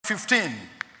15.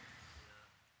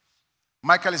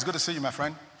 Michael, it's good to see you, my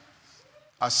friend.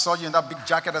 I saw you in that big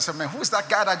jacket. I said, man, who is that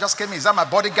guy that just came in? Is that my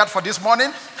bodyguard for this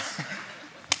morning?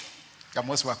 You're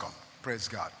most welcome. Praise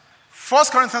God. 1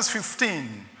 Corinthians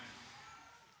 15.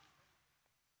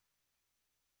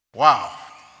 Wow.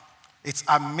 It's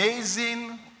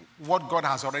amazing what God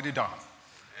has already done.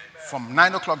 Amen. From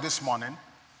 9 o'clock this morning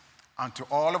and to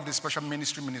all of the special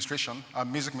music ministration,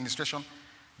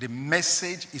 the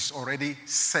message is already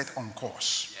set on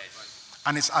course. Yes.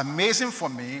 And it's amazing for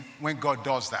me when God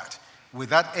does that,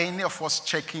 without any of us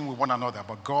checking with one another.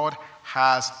 But God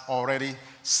has already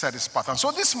set his path. And so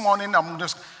this morning, I'm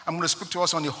going to speak to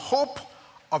us on the hope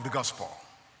of the gospel.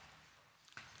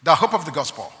 The hope of the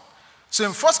gospel. So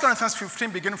in 1 Corinthians 15,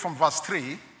 beginning from verse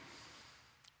 3,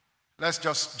 let's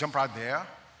just jump right there.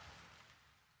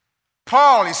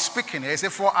 Paul is speaking here. He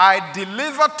says, for I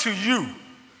delivered to you,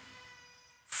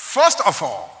 first of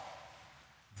all,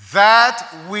 that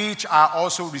which I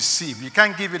also received. You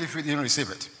can't give it if you didn't receive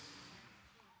it.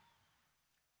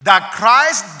 That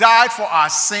Christ died for our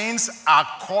sins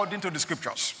according to the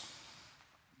scriptures.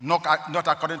 Not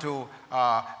according to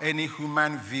any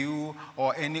human view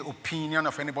or any opinion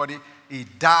of anybody. He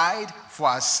died for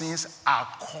our sins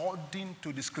according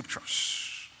to the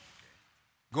scriptures.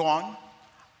 Go on.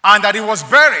 And that he was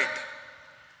buried.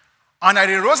 And that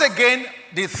he rose again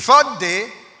the third day.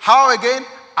 How again?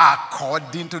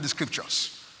 According to the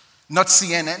scriptures. Not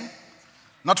CNN.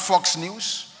 Not Fox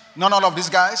News. Not all of these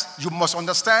guys. You must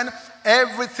understand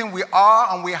everything we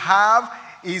are and we have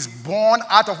is born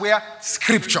out of where?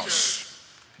 Scriptures.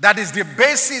 That is the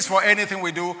basis for anything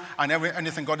we do and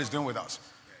anything God is doing with us.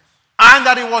 And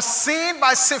that it was seen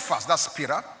by Cephas, that's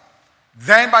Peter,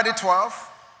 then by the 12.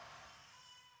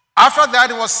 After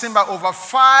that, it was seen by over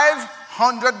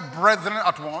 500 brethren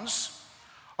at once,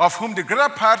 of whom the greater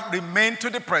part remain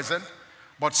to the present,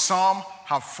 but some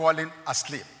have fallen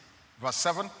asleep. Verse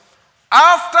 7.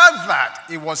 After that,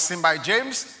 it was seen by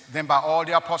James, then by all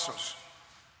the apostles.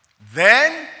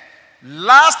 Then,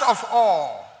 last of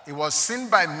all, it was seen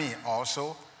by me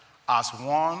also, as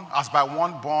by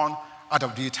one born out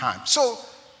of due time. So,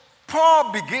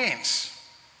 Paul begins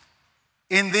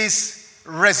in this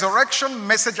resurrection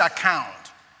message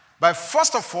account by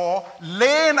first of all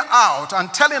laying out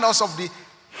and telling us of the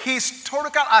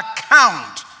historical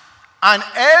account and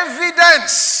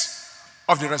evidence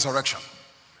of the resurrection.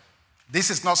 This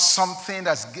is not something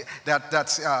that's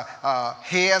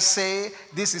hearsay.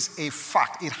 This is a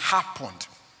fact. It happened.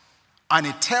 And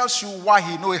it tells you why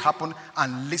he knew it happened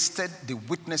and listed the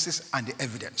witnesses and the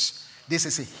evidence. This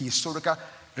is a historical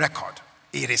record.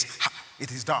 It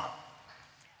is done.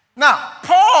 Now,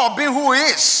 Paul, being who he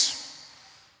is,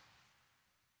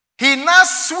 he now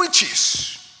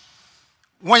switches.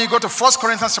 When you go to 1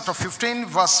 Corinthians chapter 15,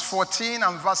 verse 14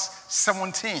 and verse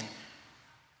 17,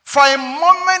 for a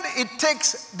moment, it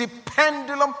takes the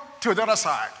pendulum to the other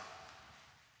side.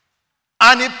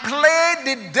 And he played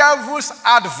the devil's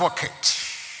advocate.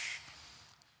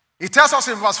 He tells us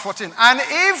in verse 14, and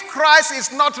if Christ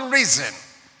is not risen,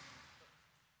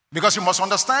 because you must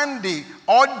understand the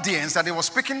audience that he was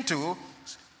speaking to,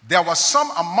 there were some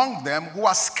among them who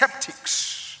are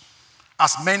skeptics,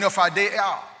 as many of our day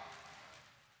are.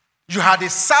 You had the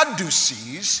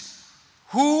Sadducees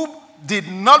who did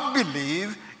not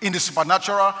believe in the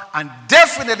supernatural and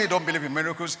definitely don't believe in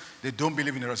miracles. They don't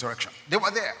believe in the resurrection. They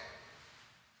were there.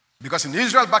 Because in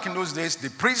Israel back in those days, the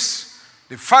priests,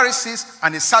 the Pharisees,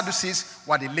 and the Sadducees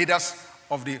were the leaders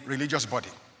of the religious body.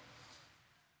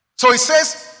 So he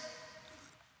says,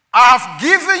 I have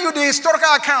given you the historical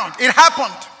account. It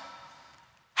happened.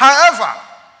 However,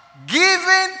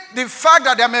 given the fact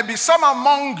that there may be some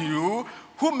among you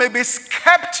who may be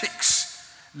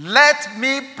skeptics, let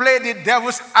me play the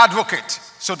devil's advocate,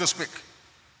 so to speak.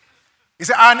 He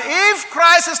said, and if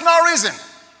Christ is not risen,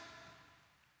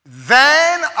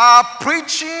 then our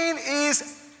preaching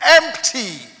is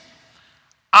empty,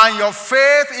 and your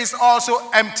faith is also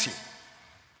empty.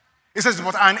 He says,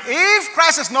 but and if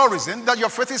Christ is not risen, that your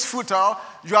faith is futile,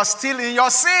 you are still in your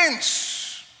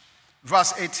sins.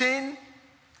 Verse 18,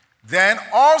 then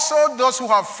also those who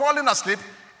have fallen asleep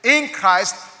in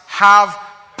Christ have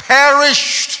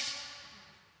perished.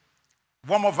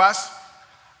 One more verse.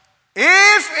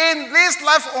 If in this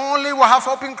life only we have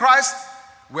hope in Christ,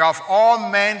 we have all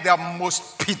men the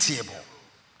most pitiable.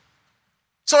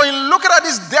 So in looking at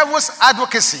this devil's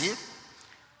advocacy,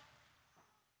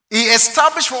 he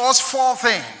established for us four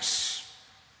things.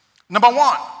 Number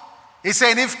one, he's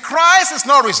saying if Christ is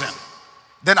not risen,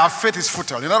 then our faith is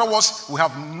futile. In other words, we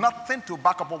have nothing to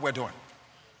back up what we're doing.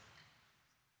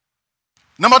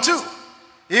 Number two,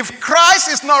 if Christ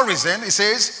is not risen, it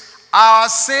says, our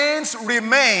sins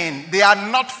remain. They are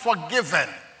not forgiven.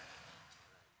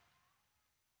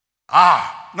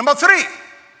 Number 3.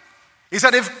 He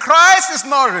said, if Christ is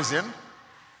not risen,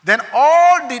 then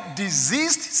all the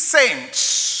deceased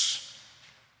saints,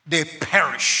 they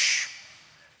perish.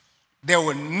 There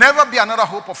will never be another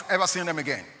hope of ever seeing them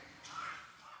again.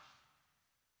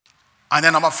 And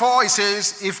then number 4, he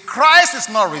says, if Christ is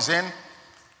not risen,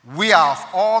 we are of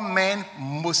all men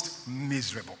most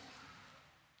miserable.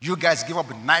 You guys give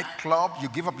up a nightclub, you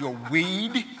give up your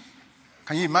weed.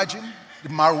 Can you imagine? The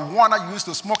marijuana you used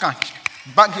to smoke and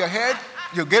bang your head,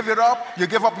 you gave it up. You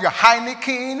gave up your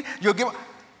Heineken.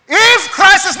 If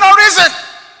Christ is not risen,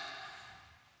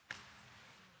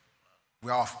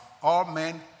 we are of all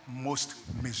men most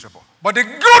miserable. But the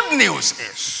good news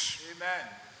is, amen,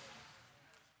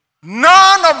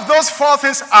 none of those 4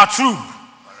 things are true.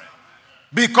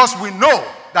 Because we know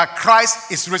that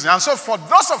Christ is risen. And so for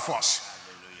those of us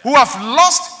who have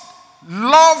lost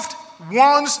loved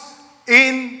ones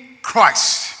in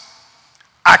Christ,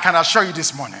 I can assure you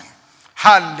this morning,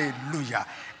 hallelujah,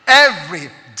 every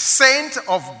saint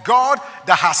of God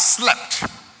that has slept,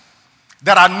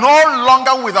 that are no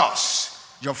longer with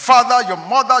us, your father, your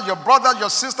mother, your brother, your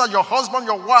sister, your husband,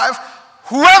 your wife,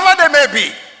 whoever they may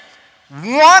be,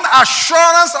 one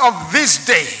assurance of this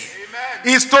day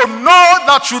is to know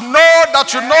that you know that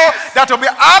to be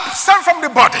absent from the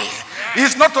body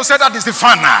is not to say that is the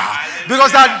final.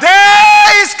 Because the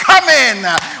day is coming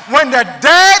when the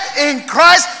dead in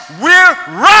Christ will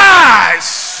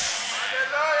rise.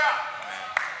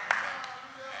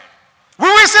 We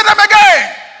will see them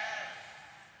again.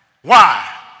 Why?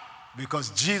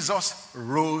 Because Jesus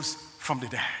rose from the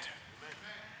dead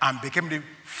and became the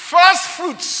first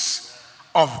fruits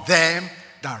of them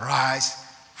that rise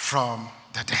from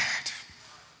the dead.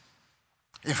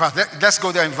 In fact, let's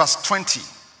go there in verse 20.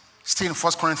 Still in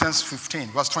 1 Corinthians 15,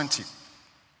 verse 20.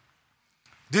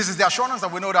 This is the assurance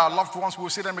that we know that our loved ones will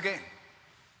see them again.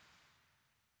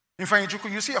 In fact,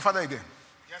 you see your father again.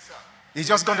 Yes, sir. He's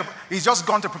just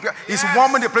gone to prepare. Yes. He's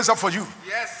warming the place up for you.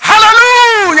 Yes.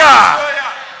 Hallelujah!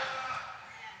 Hallelujah!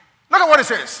 Look at what it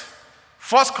says.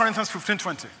 1 Corinthians 15,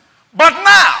 20. But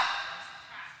now.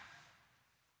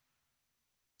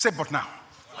 Say, but now.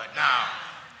 But now.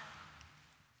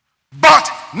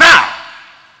 But now.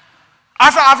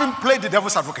 After having played the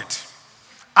devil's advocate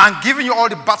and giving you all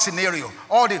the bad scenario,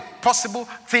 all the possible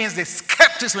things the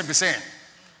skeptics may be saying,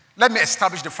 let me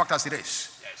establish the fact as it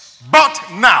is. Yes. But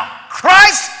now,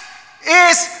 Christ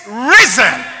is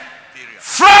risen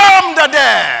from the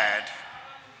dead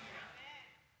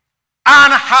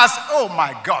and has, oh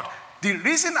my God, the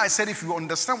reason I said if you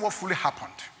understand what fully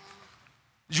happened,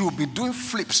 you'll be doing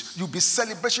flips, you'll be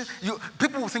celebrating,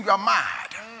 people will think you are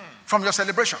mad from your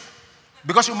celebration.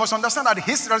 Because you must understand that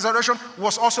his resurrection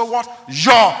was also what?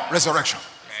 Your resurrection.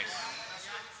 Yes.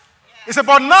 It's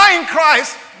about now in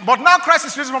Christ, but now Christ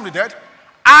is risen from the dead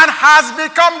and has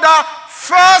become the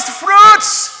first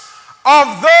fruits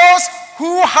of those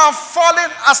who have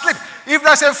fallen asleep. If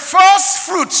there's a first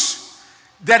fruits,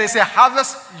 there is a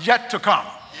harvest yet to come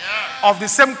of the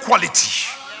same quality.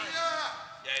 Yes.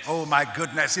 Oh my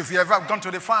goodness, if you ever gone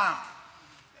to the farm,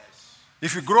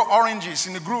 if you grow oranges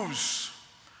in the grooves,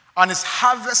 and it's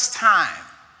harvest time.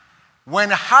 When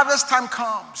harvest time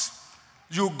comes,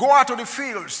 you go out to the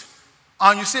fields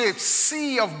and you see a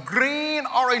sea of green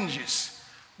oranges.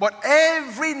 But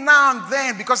every now and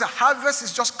then, because the harvest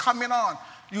is just coming on,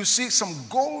 you see some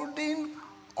golden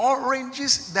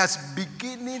oranges that's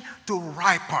beginning to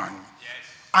ripen. Yes.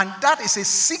 And that is a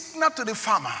signal to the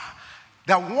farmer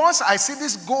that once I see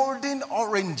these golden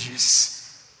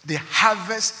oranges, the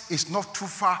harvest is not too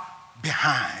far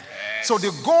behind. Yes. So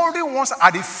the golden ones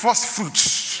are the first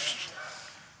fruits.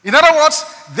 In other words,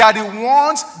 they are the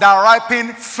ones that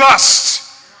ripen first.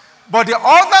 But the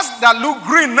others that look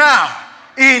green now,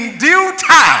 in due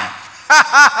time,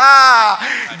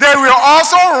 they will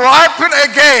also ripen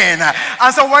again.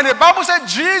 And so when the Bible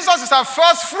says Jesus is our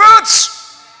first fruits,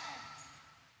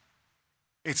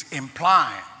 it's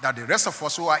implying that the rest of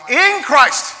us who are in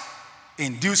Christ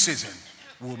in due season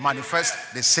will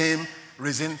manifest the same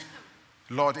risen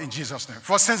Lord in Jesus' name.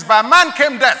 For since by man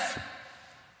came death,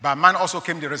 by man also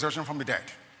came the resurrection from the dead.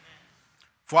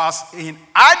 For as in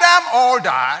Adam all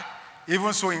die,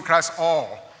 even so in Christ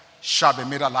all shall be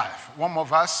made alive. One more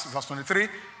verse 23.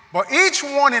 But each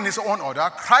one in his own order,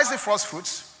 Christ the first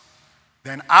fruits,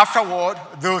 then afterward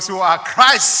those who are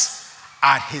Christ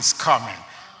at his coming.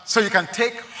 So you can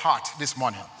take heart this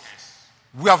morning.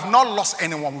 We have not lost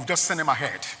anyone, we've just sent him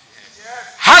ahead.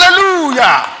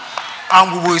 Hallelujah!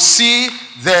 And we will see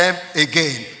them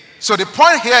again. So the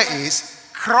point here is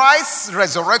Christ's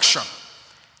resurrection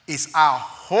is our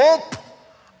hope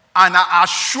and our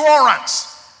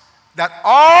assurance that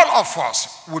all of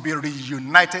us will be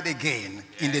reunited again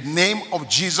in the name of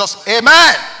Jesus.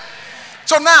 Amen.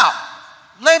 So now,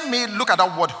 let me look at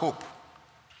that word hope.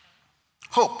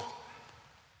 Hope.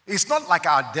 It's not like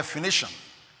our definition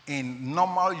in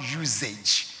normal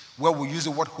usage where we use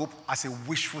the word hope as a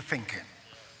wishful thinking.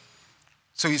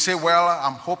 So you say, well,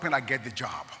 I'm hoping I get the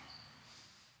job.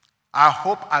 I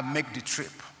hope I make the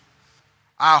trip.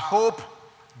 I hope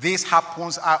this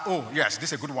happens. Oh, yes,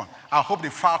 this is a good one. I hope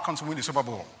the Falcons win the Super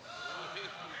Bowl.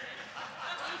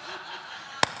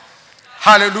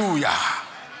 Hallelujah.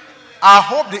 I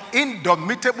hope the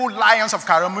indomitable Lions of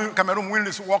Cameroon win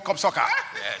this World Cup soccer.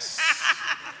 Yes.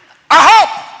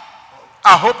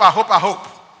 I hope.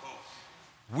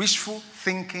 Wishful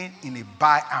thinking in a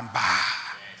by and by.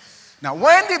 Now,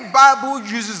 when the Bible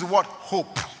uses the word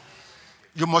hope,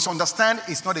 you must understand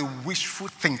it's not a wishful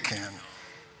thinking.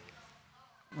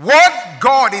 What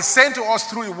God is saying to us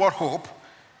through the word hope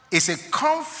is a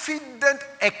confident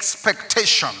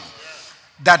expectation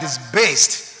that is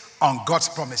based on God's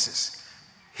promises.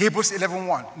 Hebrews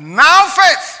 11:1. Now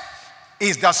faith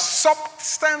is the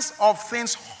substance of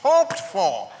things hoped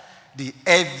for, the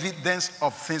evidence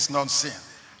of things not seen.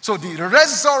 So the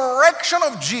resurrection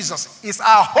of Jesus is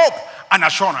our hope and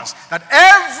assurance that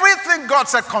everything God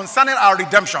said concerning our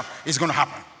redemption is going to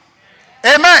happen.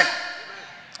 Amen.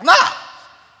 Now,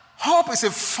 hope is a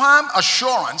firm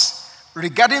assurance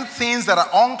regarding things that are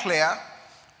unclear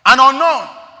and unknown.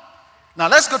 Now,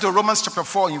 let's go to Romans chapter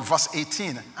 4 in verse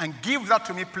 18 and give that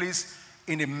to me, please,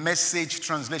 in the Message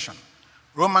translation.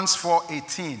 Romans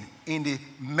 4:18 in the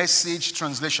Message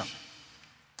translation.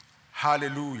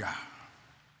 Hallelujah.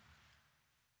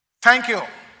 Thank you.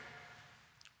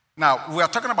 Now, we are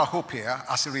talking about hope here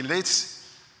as it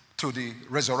relates to the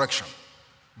resurrection,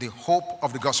 the hope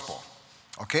of the gospel.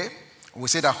 Okay? We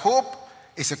say that hope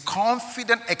is a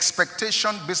confident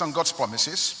expectation based on God's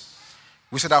promises.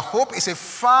 We say that hope is a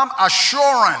firm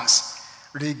assurance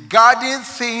regarding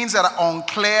things that are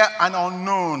unclear and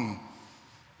unknown.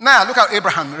 Now, look at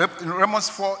Abraham in Romans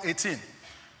 4:18.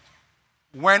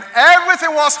 When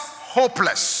everything was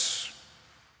hopeless,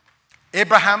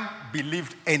 Abraham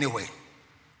believed anyway,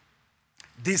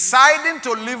 deciding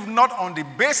to live not on the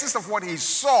basis of what he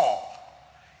saw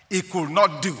he could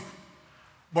not do,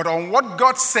 but on what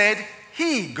God said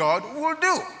God will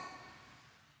do.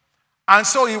 And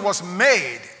so he was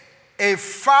made a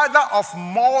father of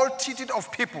multitude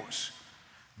of peoples.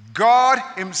 God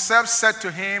himself said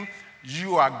to him,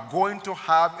 you are going to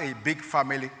have a big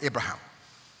family, Abraham.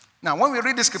 Now, when we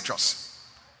read the scriptures,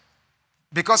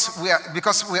 because we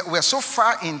are so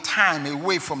far in time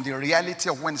away from the reality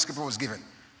of when the scripture was given,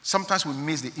 sometimes we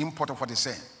miss the import of what it's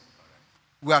saying.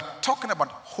 We are talking about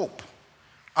hope,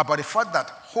 about the fact that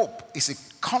hope is a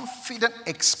confident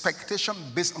expectation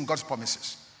based on God's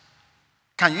promises.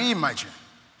 Can you imagine?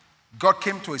 God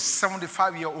came to a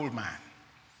 75-year-old man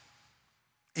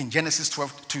in Genesis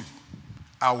 12:2.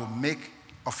 I will make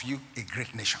of you a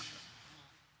great nation.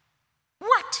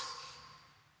 What?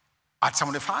 At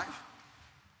 75?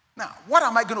 Now, what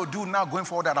am I going to do now going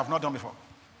forward that I've not done before?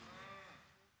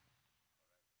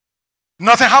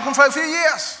 Nothing happened for a few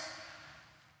years.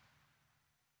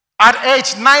 At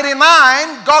age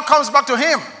 99, God comes back to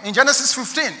him in Genesis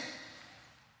 15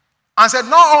 and said,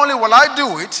 not only will I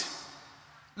do it,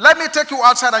 let me take you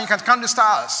outside and you can count the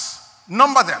stars.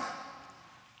 Number them.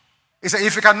 He said,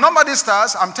 if you can number these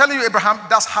stars, I'm telling you, Abraham,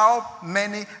 that's how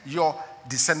many your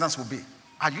descendants will be.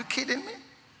 Are you kidding me?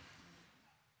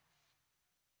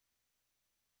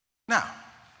 Now,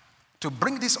 to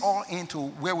bring this all into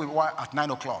where we were at 9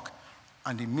 o'clock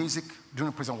and the music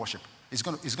during praise and worship, it's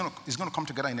going to come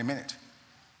together in a minute.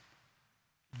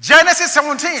 Genesis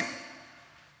 17,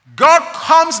 God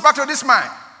comes back to this man.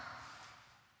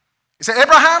 He said,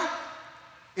 Abraham,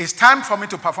 it's time for me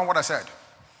to perform what I said.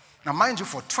 Now, mind you,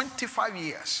 for 25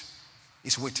 years,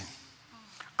 he's waiting.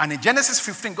 And in Genesis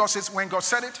 15, God says, when God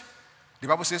said it, the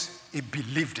Bible says, he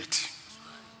believed it.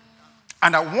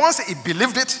 And that once he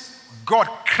believed it, God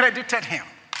credited him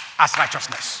as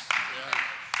righteousness.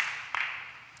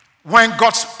 When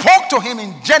God spoke to him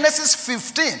in Genesis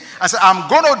 15 and said, I'm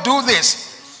going to do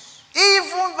this,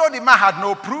 even though the man had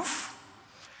no proof,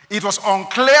 it was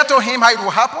unclear to him how it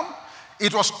would happen.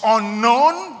 It was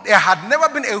unknown. There had never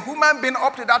been a human being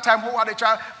up to that time who had a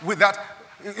child with that,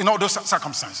 those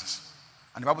circumstances.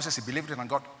 And the Bible says he believed it and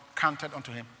God counted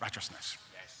unto him righteousness.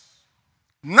 Yes.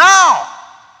 Now,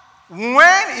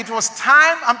 when it was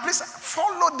time, and please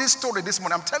follow this story this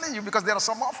morning. I'm telling you because there are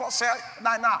some of us here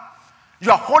now.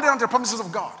 You are holding on to the promises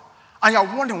of God. And you're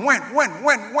wondering when.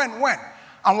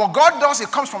 And what God does, it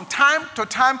comes from time to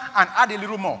time and add a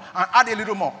little more and add a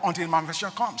little more until manifestation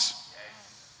comes.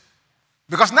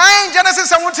 Because now in Genesis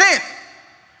 17,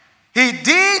 he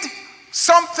did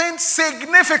something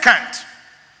significant.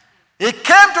 He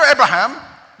came to Abraham.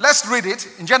 Let's read it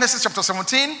in Genesis chapter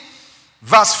 17,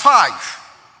 verse 5.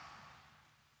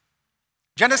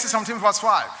 Genesis 17, verse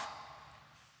 5.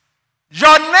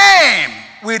 Your name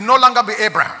will no longer be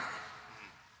Abraham,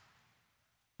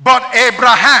 but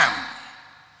Abraham.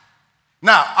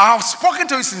 Now, I have spoken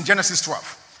to you in Genesis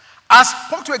 12. I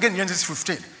spoke to you again in Genesis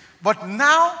 15. But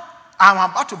now, I'm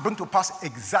about to bring to pass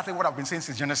exactly what I've been saying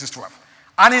since Genesis 12.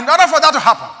 And in order for that to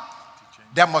happen,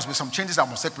 there must be some changes that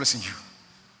must take place in you.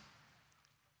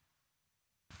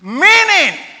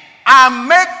 Meaning, I'm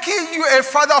making you a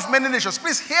father of many nations.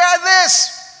 Please hear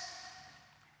this.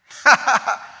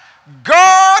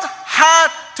 God had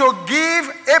to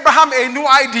give Abraham a new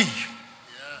ID.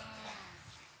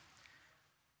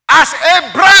 As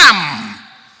Abraham,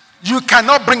 you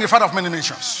cannot bring a father of many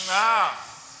nations.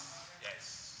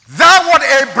 That word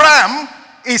Abraham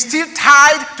is still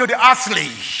tied to the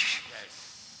earthly.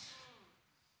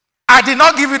 I did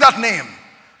not give you that name.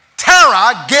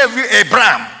 Terah gave you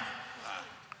Abraham.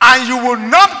 And you will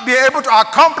not be able to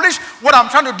accomplish what I'm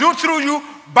trying to do through you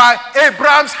by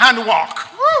Abraham's handwork.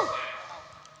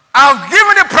 I've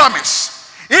given a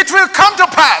promise. It will come to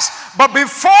pass. But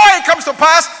before it comes to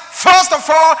pass, first of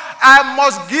all, I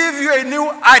must give you a new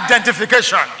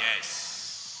identification.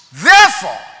 Yes.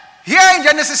 Therefore, here in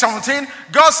Genesis 17,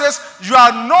 God says, you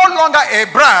are no longer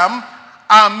Abraham,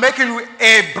 I'm making you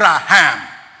Abraham.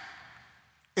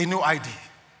 A new ID.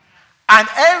 And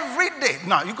every day,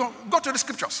 now you go to the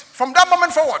scriptures. From that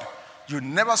moment forward, you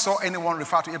never saw anyone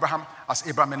refer to Abraham as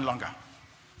Abraham any longer.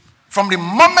 From the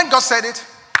moment God said it,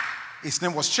 his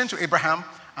name was changed to Abraham,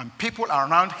 and people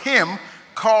around him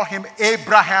call him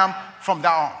Abraham from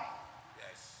now on.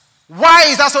 Yes. Why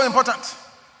is that so important?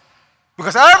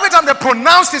 Because every time they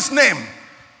pronounced his name,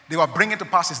 they were bringing to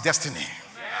pass his destiny.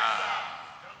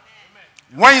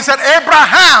 Yeah. When you said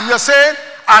Abraham, you're saying,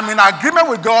 I'm in agreement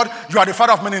with God, you are the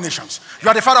father of many nations. You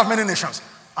are the father of many nations.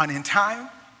 And in time,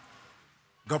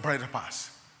 God brought it to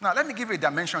pass. Now, let me give you a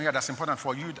dimension here that's important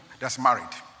for you that's married.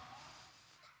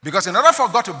 Because in order for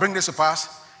God to bring this to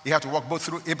pass, he had to walk both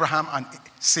through Abraham and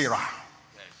Sarah.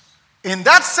 Yes. In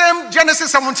that same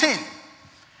Genesis 17,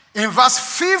 in verse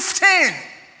 15,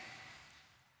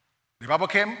 the Bible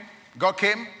came, God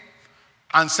came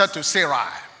and said to Sarai,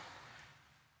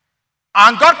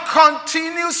 and God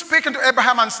continued speaking to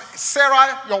Abraham and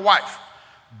Sarah, your wife,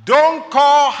 don't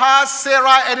call her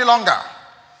Sarah any longer.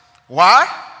 Why?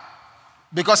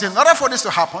 Because in order for this to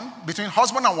happen, between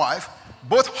husband and wife,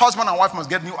 both husband and wife must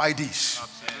get new IDs.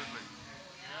 Absolutely.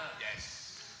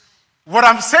 Yes. What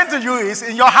I'm saying to you is,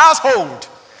 in your household,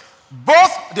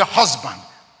 both the husband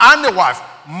and the wife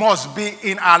must be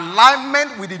in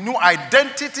alignment with the new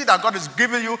identity that God is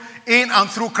giving you in and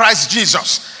through Christ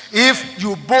Jesus. If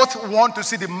you both want to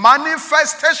see the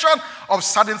manifestation of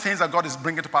certain things that God is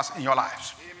bringing to pass in your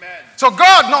lives. Amen. So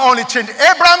God not only changed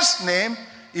Abraham's name,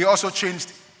 he also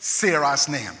changed Sarah's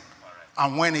name. Right.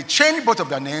 And when he changed both of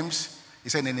their names, he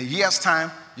said, in a year's time,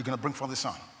 you're going to bring forth the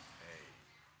son. Hey.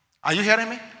 Are you hearing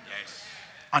me? Yes.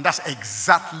 And that's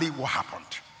exactly what happened.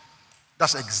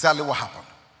 That's exactly what happened.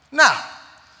 Now,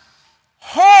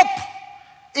 hope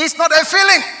is not a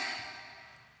feeling.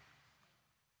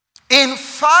 In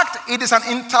fact, it is an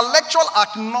intellectual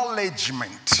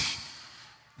acknowledgement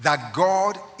that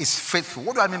God is faithful.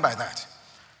 What do I mean by that?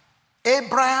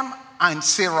 Abraham and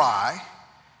Sarai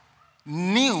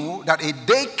knew that a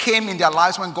day came in their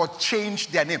lives when God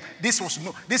changed their name. This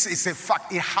is a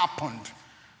fact. It happened.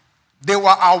 They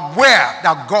were aware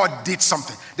that God did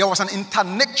something. There was an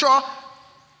intellectual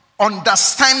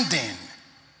understanding.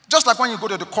 Just like when you go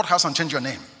to the courthouse and change your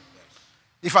name.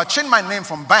 If I change my name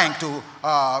from Bank to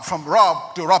from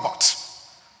Rob to Robert,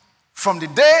 from the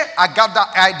day I got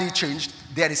that ID changed,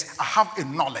 I have a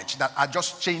knowledge that I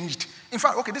just changed. In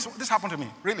fact, okay, this happened to me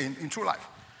really in true life.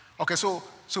 Okay, so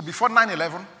before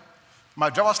 9/11, my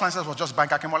driver's license was just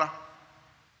Bank Akimola.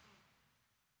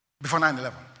 Before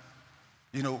 9/11,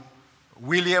 you know,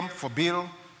 William for Bill,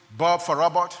 Bob for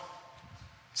Robert.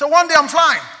 So one day I'm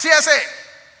flying, TSA.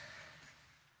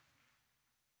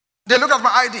 They look at my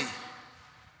ID.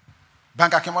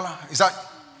 Bank Akimola. Is that?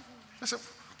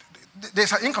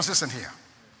 There's an inconsistent here.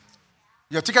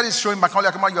 Your ticket is showing Macaulay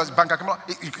Akimola, yours Bank Akimola.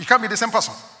 You can't be the same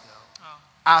person.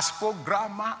 I spoke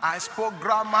grammar.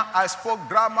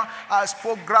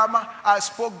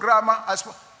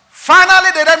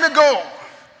 Finally, they let me go.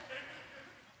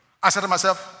 I said to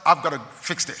myself, I've got to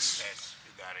fix this. Yes,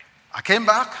 you got it. I came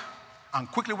back and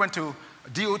quickly went to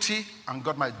DOT and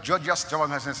got my Georgia's driver's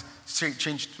license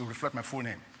changed to reflect my full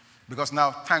name. Because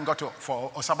now, thank God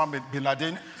for Osama bin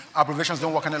Laden, abbreviations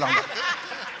don't work any longer.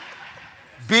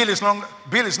 Bill is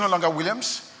no longer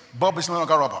Williams. Bob is no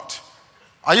longer Robert.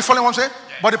 Are you following what I'm saying?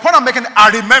 Yes. But the point I'm making, I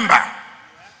remember.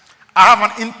 I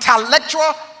have an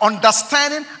intellectual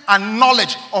understanding and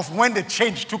knowledge of when the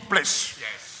change took place.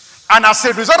 Yes. And as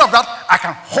a result of that, I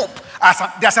can hope.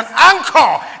 There's an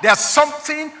anchor. There's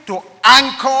something to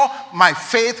anchor my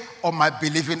faith or my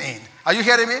believing in. Are you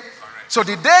hearing me? Right. So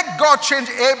the day God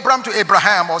changed Abram to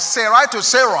Abraham or Sarai to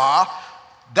Sarah,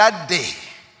 that day,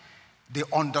 they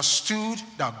understood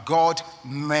that God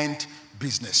meant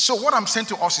business. So what I'm saying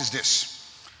to us is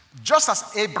this. Just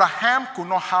as Abraham could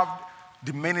not have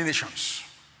the many nations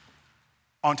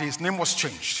until his name was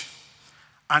changed,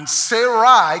 and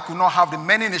Sarai could not have the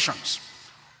many nations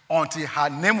until her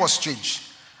name was changed,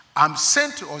 I'm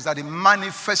saying to us that the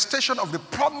manifestation of the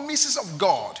promises of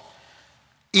God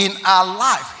in our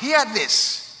life, hear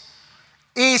this,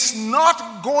 is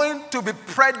not going to be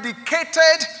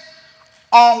predicated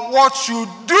on what you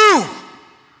do,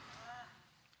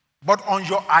 but on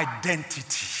your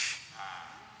identity.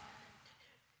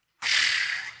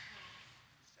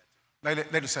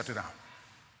 Let us settle down.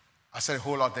 I said a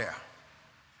whole lot there.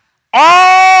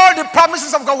 All the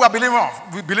promises of God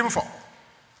we believe for.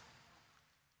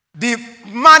 The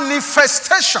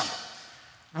manifestation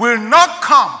will not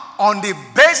come on the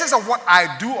basis of what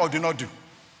I do or do not do.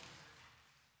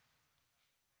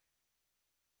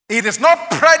 It is not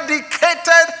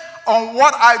predicated on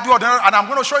what I do or do not, and I'm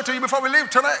going to show it to you before we leave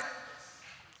tonight.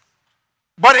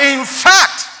 But in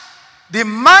fact, the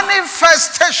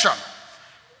manifestation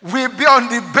will be on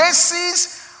the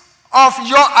basis of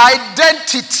your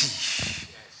identity.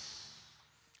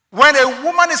 When a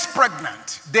woman is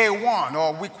pregnant, day 1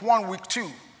 or week 1, week 2,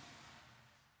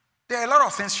 there are a lot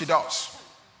of things she does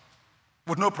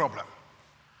with no problem.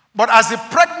 But as the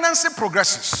pregnancy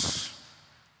progresses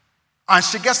and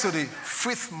she gets to the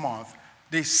 5th month,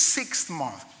 the 6th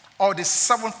month, or the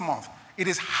 7th month, it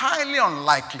is highly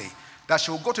unlikely that she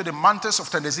will go to the mountains of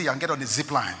Tennessee and get on the zip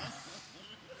line.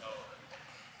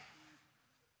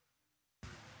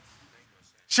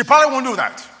 She probably won't do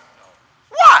that.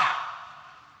 Why?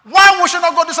 Why would she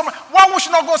not go do something? Why would she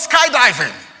not go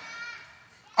skydiving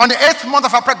on the 8th month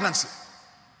of her pregnancy?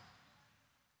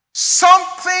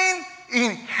 Something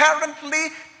inherently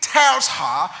tells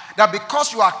her that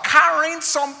because you are carrying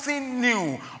something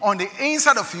new on the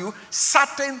inside of you,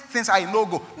 certain things are a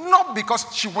no-go. Not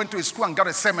because she went to a school and got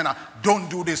a seminar. Don't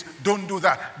do this, don't do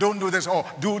that, don't do this, or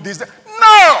do this.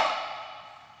 No!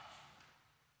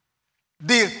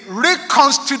 The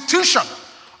reconstitution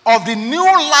of the new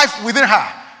life within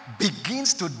her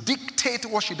begins to dictate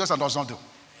what she does and does not do.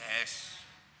 Yes.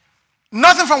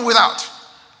 Nothing from without,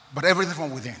 but everything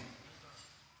from within.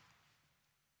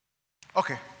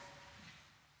 Okay.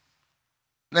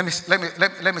 Let me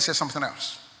say something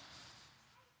else.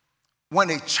 When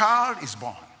a child is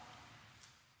born,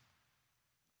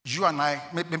 you and I,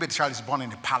 maybe the child is born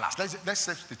in the palace. Let's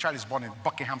say the child is born in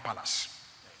Buckingham Palace.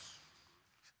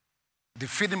 The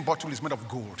feeding bottle is made of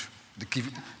gold.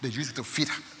 They use it to feed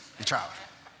the child.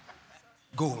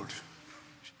 Gold.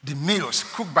 The meals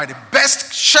cooked by the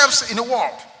best chefs in the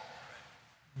world.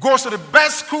 Goes to the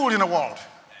best school in the world.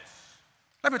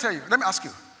 Let me tell you, let me ask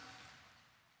you.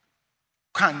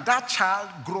 Can that child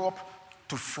grow up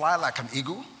to fly like an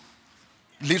eagle?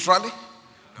 Literally?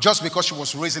 Just because she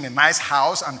was raised in a nice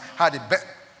house and had a bed?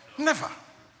 Never.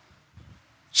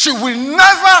 She will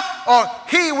never, or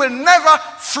he will never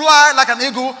fly like an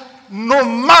eagle, no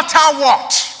matter what.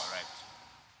 Correct.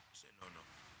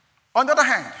 No. On the other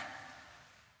hand,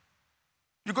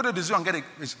 you go to the zoo and get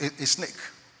a snake,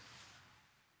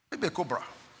 maybe a cobra,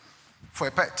 for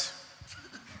a pet.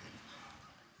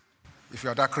 If you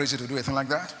are that crazy to do anything like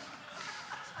that,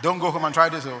 don't go home and try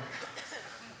this.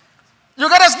 You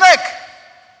get a snake.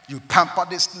 You pamper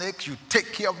the snake, you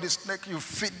take care of the snake, you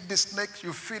feed the snake,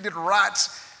 you feed it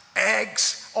rats,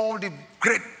 eggs, all the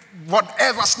great,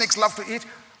 whatever snakes love to eat,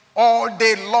 all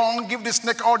day long, give the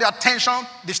snake all the attention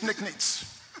the snake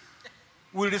needs.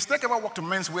 Will the snake ever walk to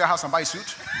Men's Warehouse and buy a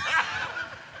suit?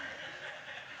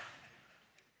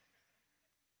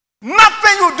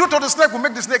 Nothing you do to the snake will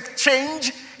make the snake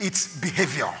change its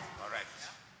behavior. Correct.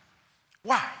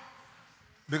 Why?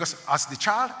 Because as the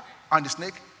child and the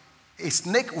snake, a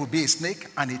snake will be a snake,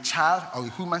 and a child or a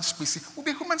human species will be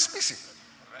a human species.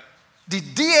 Correct. The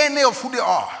DNA of who they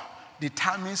are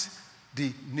determines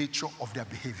the nature of their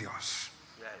behaviors.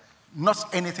 Yes.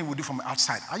 Not anything we do from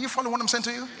outside. Are you following what I'm saying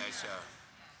to you? Yes, sir.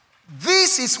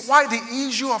 This is why the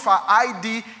issue of our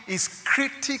ID is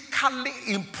critically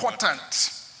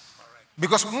important.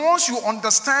 Because once you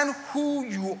understand who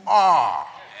you are,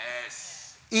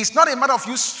 it's not a matter of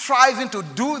you striving to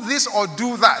do this or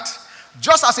do that.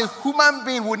 Just as a human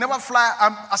being will never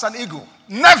fly as an eagle.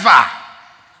 Never.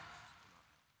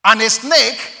 And a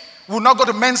snake will not go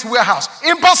to men's warehouse.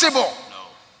 Impossible. No.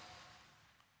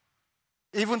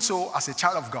 Even so, as a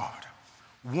child of God,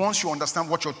 once you understand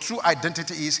what your true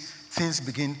identity is, things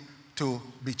begin to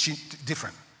be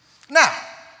different. Now,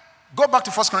 go back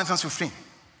to 1 Corinthians 15.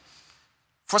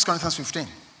 1 Corinthians 15.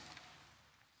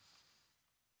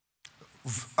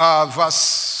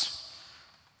 Verse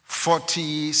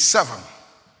 47.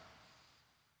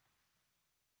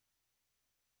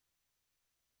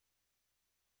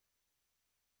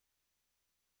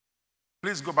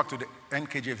 Please go back to the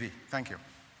NKJV. Thank you.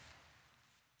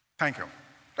 Thank you.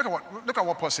 Look at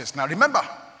what Paul says. Now remember,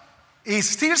 he's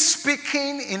still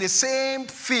speaking in the same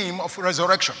theme of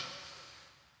resurrection.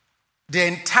 The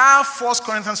entire 1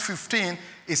 Corinthians 15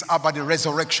 is about the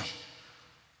resurrection.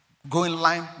 Going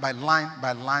line by line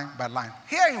by line by line.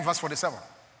 Here in verse 47,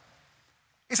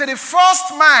 he said, the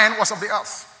first man was of the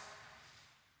earth,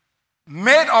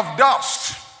 made of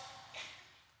dust.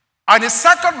 And the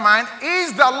second man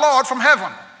is the Lord from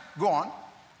heaven. Go on.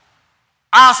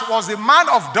 As was the man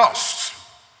of dust,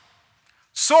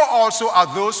 so also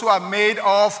are those who are made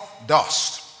of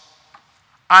dust.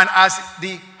 And as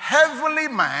the heavenly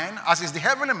man, as is the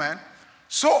heavenly man,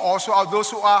 so also are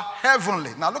those who are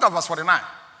heavenly. Now look at verse 49.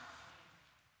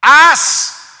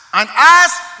 As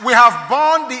we have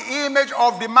borne the image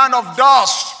of the man of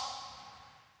dust,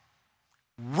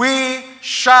 we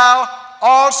shall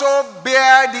also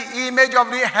bear the image of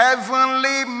the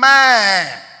heavenly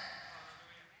man.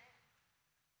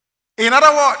 In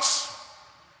other words,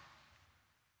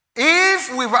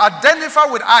 if we've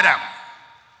identified with Adam,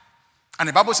 and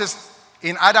the Bible says,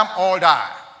 in Adam all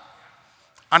die,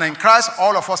 and in Christ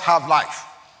all of us have life.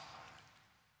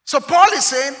 So Paul is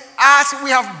saying, as we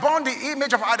have borne the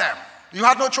image of Adam, you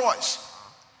had no choice.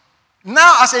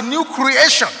 Now as a new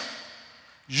creation,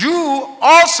 you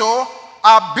also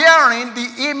are bearing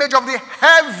the image of the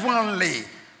heavenly.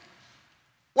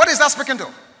 What is that speaking to?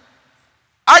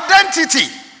 Identity.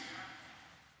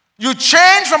 You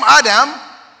change from Adam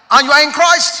and you are in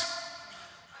Christ.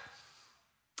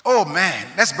 Oh man,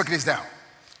 let's break this down.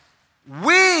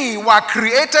 We were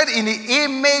created in the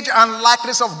image and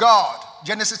likeness of God.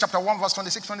 Genesis chapter 1 verse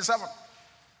 26, 27.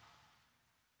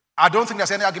 I don't think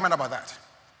there's any argument about that.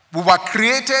 We were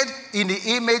created in the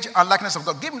image and likeness of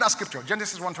God. Give me that scripture,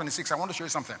 Genesis 1:26. I want to show you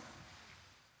something.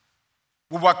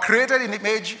 We were created in the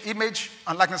image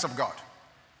and likeness of God.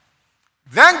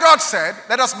 Then God said,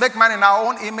 let us make man in our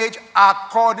own image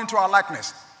according to our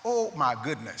likeness. Oh my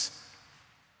goodness.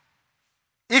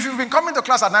 If you've been coming to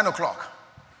class at 9 o'clock,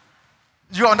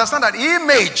 you understand that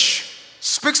image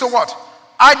speaks to what?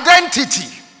 Identity.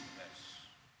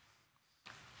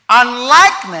 And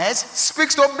likeness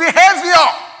speaks to behavior.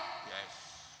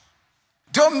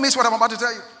 Don't miss what I'm about to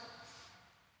tell you.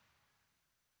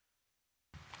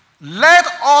 Let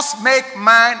us make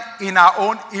man in our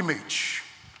own image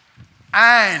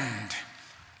and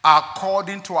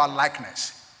according to our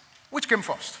likeness. Which came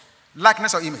first?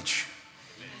 Likeness or image?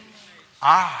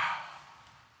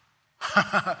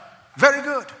 Very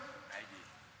good.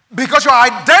 Because your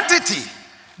identity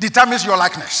determines your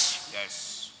likeness.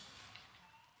 Yes.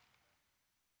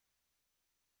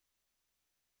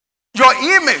 Your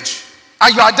image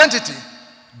and your identity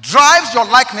drives your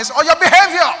likeness or your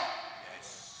behavior.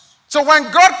 Yes. So when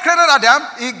God created Adam,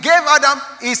 he gave Adam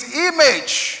his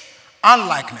image and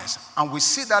likeness. And we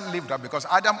see that lived out because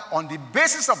Adam, on the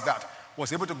basis of that,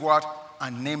 was able to go out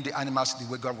and name the animals the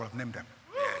way God would have named them.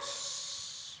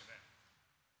 Yes.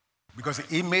 Because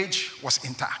the image was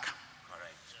intact.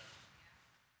 Correct.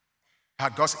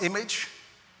 Had God's image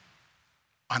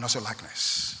and also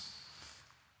likeness.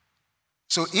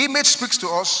 So image speaks to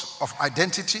us of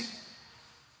identity,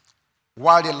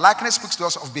 while the likeness speaks to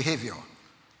us of behavior.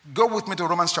 Go with me to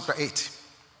Romans chapter 8.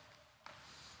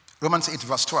 Romans 8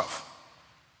 verse 12.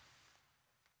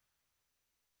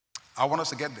 I want us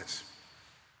to get this.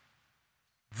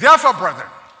 Therefore, brethren,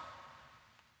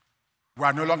 we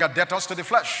are no longer debtors to the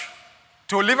flesh,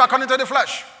 to live according to the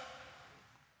flesh.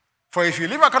 For if you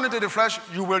live according to the flesh,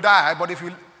 you will die. But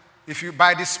if you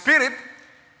by the Spirit,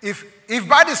 if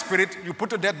by the Spirit you put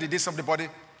to death the deeds of the body,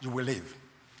 you will live.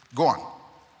 Go on.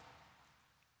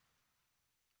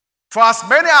 For as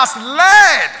many as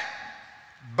led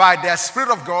by the Spirit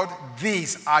of God,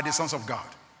 these are the sons of God.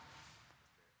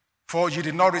 For you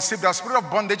did not receive the spirit of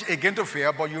bondage again to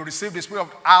fear, but you received the spirit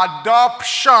of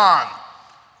adoption,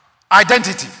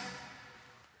 identity,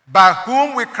 by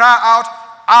whom we cry out,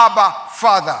 Abba,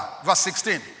 Father. Verse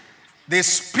 16. The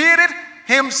Spirit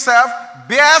himself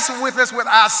bears witness with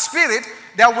our spirit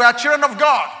that we are children of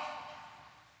God.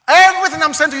 Everything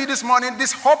I'm saying to you this morning,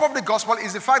 this hope of the gospel,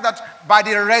 is the fact that by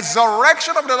the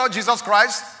resurrection of the Lord Jesus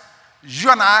Christ, you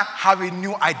and I have a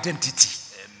new identity.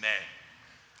 Amen.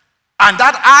 And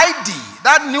that ID,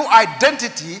 that new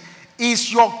identity,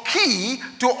 is your key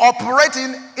to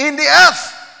operating in the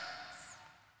earth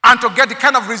and to get the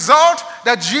kind of result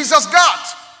that Jesus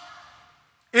got.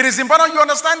 It is important you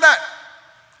understand that.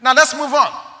 Now let's move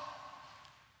on.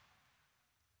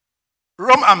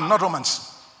 Not Romans.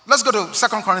 Let's go to 2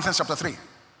 Corinthians chapter 3.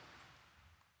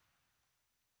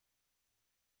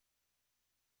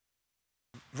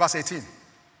 Verse 18.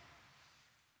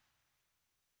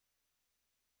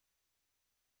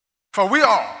 For we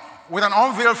all, with an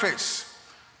unveiled face,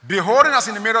 beholding as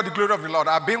in the mirror the glory of the Lord,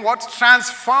 are being what?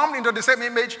 Transformed into the same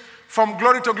image from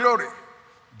glory to glory,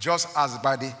 just as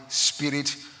by the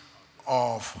Spirit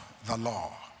of the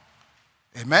Lord.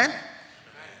 Amen? Amen.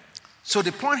 So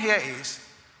the point here is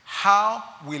how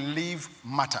we live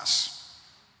matters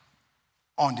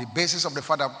on the basis of the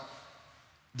fact that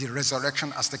the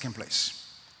resurrection has taken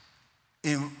place.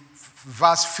 In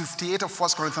verse 58 of 1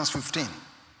 Corinthians 15.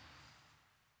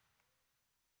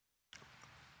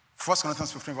 1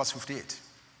 Corinthians 15, verse 58.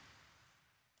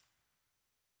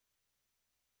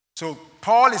 So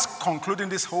Paul is concluding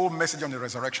this whole message on the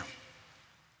resurrection.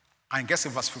 And guess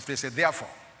in verse 58 he said, therefore.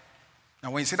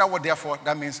 Now when you say that word therefore,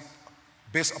 that means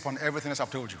based upon everything else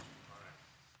I've told you.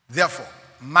 Therefore,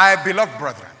 my beloved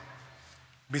brethren,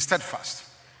 be steadfast,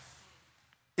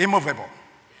 immovable,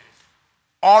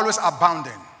 always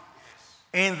abounding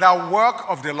in the work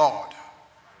of the Lord,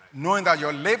 knowing that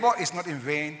your labor is not in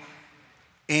vain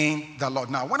in the Lord.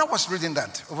 Now, when I was reading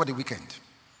that over the weekend,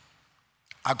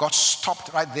 I got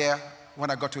stopped right there when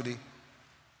I got to the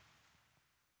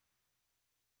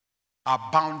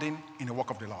abounding in the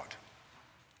work of the Lord.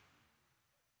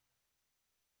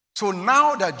 So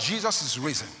now that Jesus is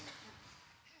risen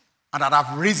and that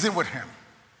I've risen with him,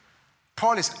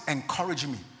 Paul is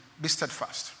encouraging me, be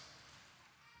steadfast,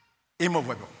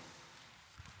 immovable,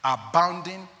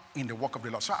 abounding in the work of the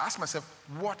Lord. So I asked myself,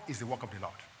 what is the work of the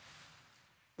Lord?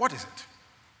 What is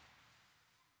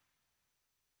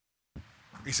it?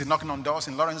 Is it knocking on doors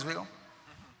in Lawrenceville?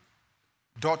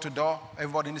 Door to door,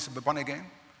 everybody needs to be born again?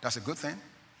 That's a good thing.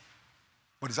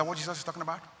 But is that what Jesus is talking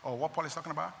about? Or what Paul is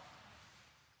talking about?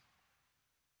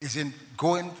 Is it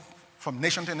going from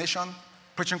nation to nation,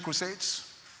 preaching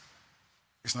crusades?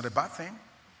 It's not a bad thing.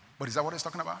 But is that what he's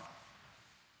talking about?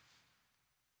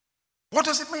 What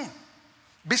does it mean?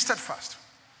 Be steadfast.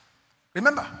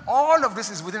 Remember, all of this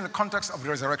is within the context of the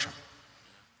resurrection.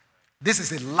 This is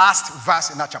the last verse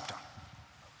in that chapter.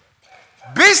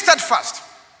 Be steadfast.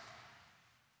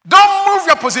 Don't move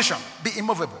your position. Be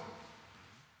immovable.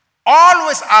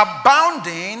 Always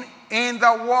abounding in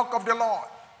the work of the Lord.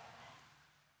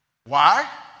 Why?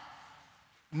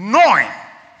 Knowing.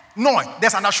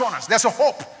 There's an assurance. There's a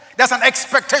hope. There's an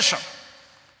expectation.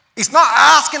 He's not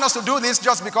asking us to do this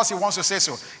just because he wants to say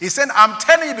so. He's saying, I'm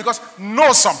telling you because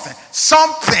know something.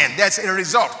 Something. There's a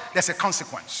result. There's a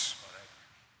consequence.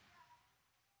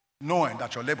 Knowing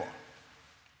that your labor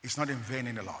is not in vain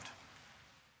in the Lord.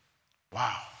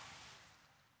 Wow.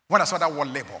 When I saw that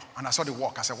word labor and I saw the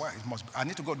work, I said, well, I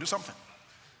need to go do something.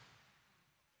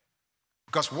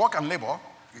 Because work and labor,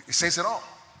 it says it all.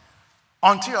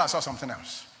 Until I saw something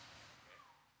else.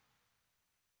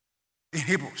 In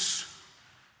Hebrews,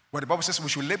 where the Bible says we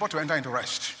should labor to enter into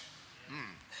rest.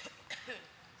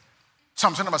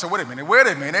 Some of us say, wait a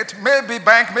minute. Maybe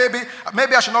bank,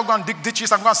 maybe I should not go and dig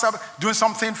ditches. I'm going to start doing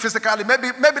something physically.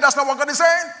 Maybe that's not what God is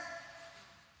saying.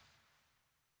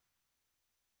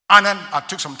 And then I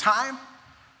took some time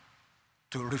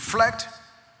to reflect,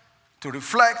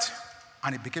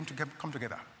 and it began to come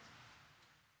together.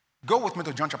 Go with me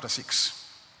to John chapter 6.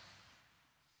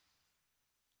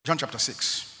 John chapter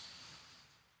 6.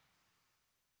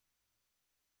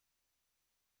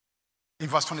 In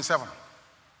verse 27.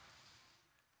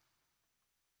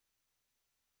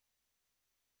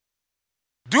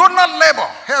 Do not labor.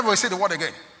 Here we see the word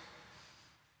again.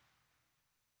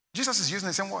 Jesus is using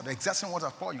the same word, the exact same word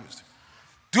that Paul used.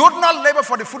 Do not labor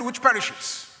for the food which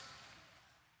perishes,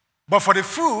 but for the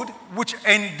food which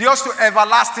endures to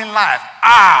everlasting life.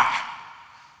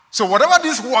 So whatever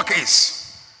this work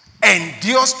is,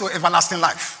 endures to everlasting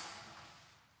life.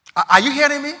 Are you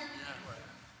hearing me?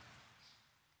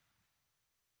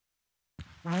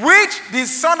 Which which the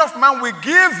Son of Man will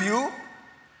give you,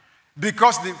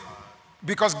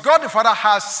 because God the Father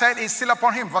has set his seal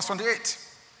upon him. Verse 28.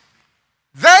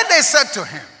 Then they said to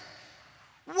him,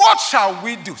 what shall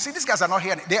we do? See, these guys are not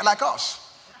here. They're like us.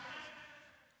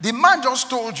 The man just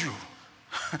told you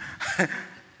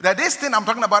that this thing I'm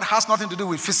talking about has nothing to do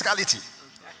with physicality.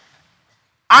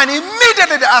 And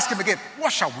immediately they ask him again,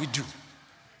 what shall we do?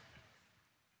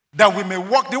 That we may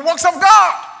walk the works of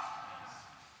God.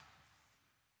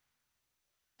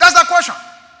 That's the question.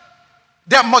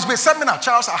 There must be a seminar,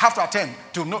 Charles, I have to attend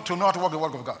to know how to walk the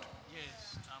work of God.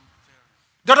 Yes.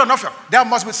 There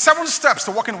must be 7 steps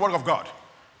to walking the work of God.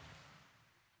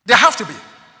 There have to be.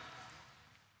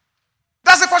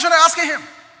 That's the question they're asking him.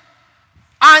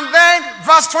 And then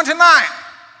verse 29.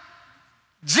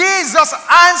 Jesus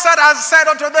answered and said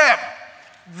unto them,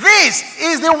 this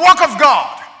is the work of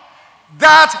God,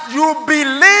 that you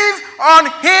believe on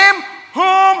him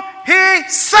whom he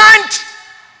sent.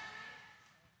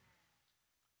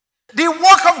 The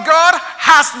work of God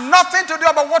has nothing to do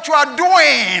about what you are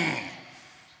doing.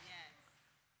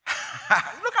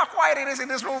 Look how quiet it is in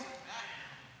this room.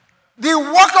 The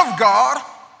work of God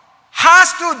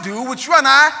has to do with you and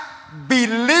I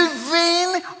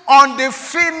believing on the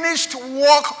finished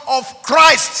work of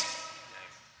Christ,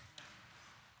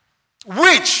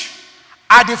 which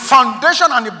at the foundation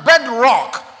and the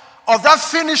bedrock of that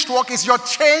finished work is your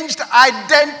changed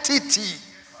identity.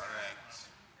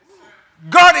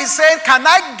 God is saying, can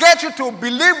I get you to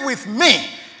believe with me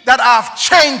that I have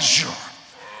changed you,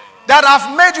 that I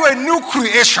have made you a new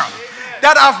creation,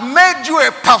 that I have made you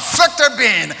a perfected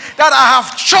being, that I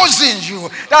have chosen you,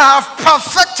 that I have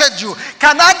perfected you?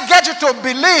 Can I get you to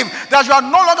believe that you are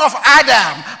no longer of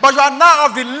Adam, but you are now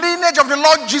of the lineage of the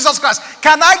Lord Jesus Christ?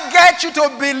 Can I get you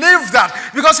to believe that?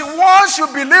 Because once you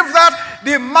believe that,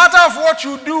 the matter of what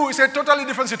you do is a totally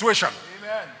different situation.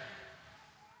 Amen.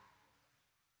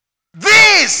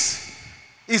 This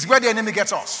is where the enemy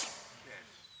gets us.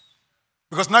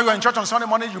 Because now you're in church on Sunday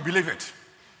morning, you believe it.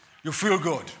 You feel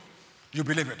good. You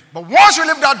believe it. But once you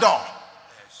leave that door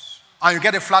and you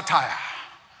get a flat tire,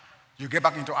 you get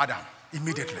back into Adam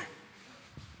immediately.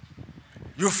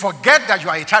 You forget that you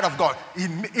are a child of God.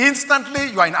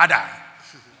 Instantly, you are in Adam.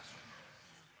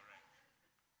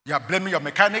 You are blaming your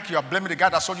mechanic. You are blaming the guy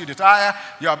that sold you the tire.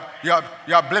 You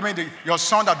are blaming your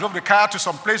son that drove the car to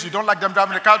some place you don't like them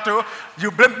driving the car to.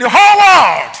 You blame the whole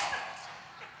world.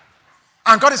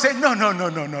 And God is saying, no.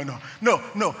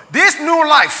 This new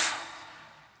life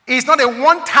is not a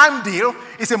one-time deal.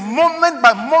 It's a moment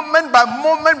by moment by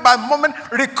moment by moment,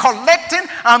 recollecting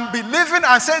and believing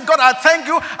and saying, God, I thank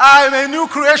you. I am a new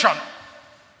creation.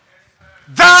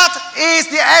 That is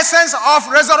the essence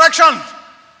of resurrection.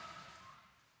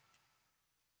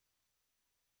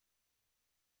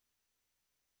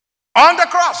 On the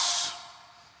cross,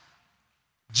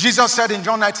 Jesus said in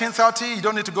John 19:30, you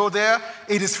don't need to go there,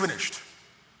 it is finished.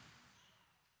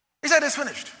 He said it's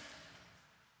finished.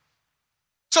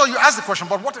 So you ask the question,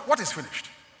 but what is finished?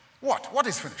 What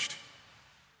is finished?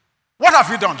 What have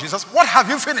you done, Jesus? What have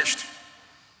you finished?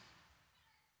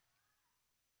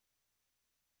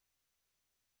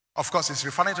 Of course, he's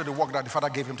referring to the work that the Father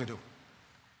gave him to do.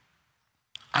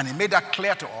 And he made that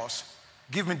clear to us.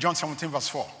 Give me John 17 verse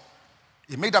 4.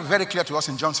 He made that very clear to us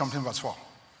in John 17 verse 4.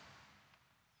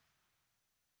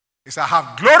 He said, I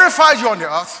have glorified you on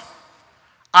the earth.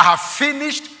 I have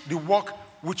finished the work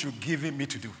which you've given me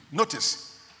to do.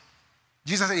 Notice,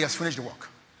 Jesus said he has finished the work.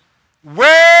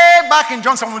 Way back in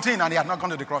John 17, and he had not gone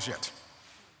to the cross yet.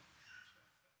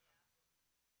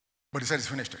 But he said he's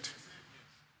finished it.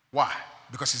 Why?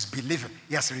 Because he's believing.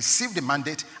 He has received the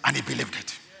mandate and he believed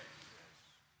it.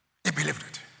 He believed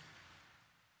it.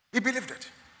 He believed it.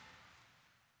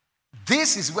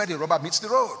 This is where the rubber meets the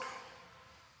road.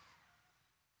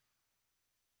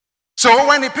 So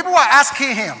when the people were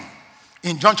asking him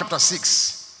in John chapter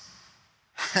 6,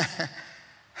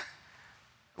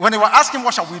 when they were asking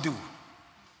what shall we do,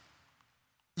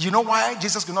 you know why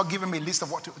Jesus could not give him a list of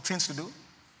things to do?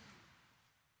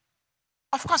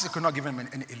 Of course he could not give him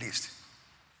a list.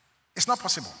 It's not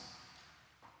possible.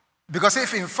 Because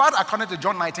if in fact, according to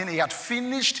John 19, he had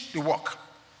finished the work,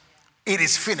 it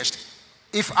is finished.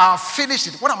 If I have finished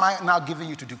it, what am I now giving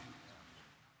you to do?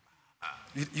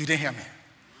 You didn't hear me.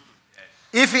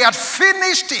 If he had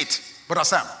finished it, Brother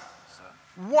Sam,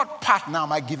 what part now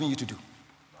am I giving you to do?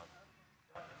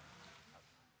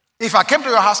 If I came to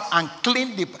your house and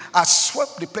I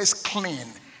swept the place clean,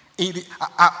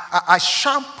 I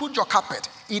shampooed your carpet,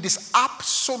 it is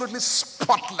absolutely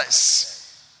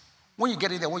spotless. When you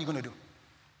get in there, what are you going to do?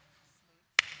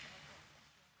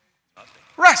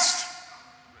 Rest.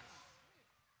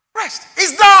 Rest.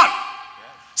 It's done.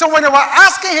 So when they were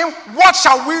asking him, what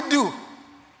shall we do?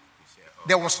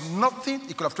 There was nothing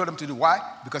he could have told them to do. Why?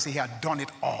 Because he had done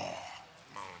it all.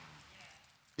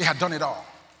 He had done it all.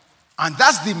 And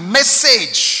that's the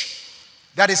message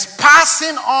that is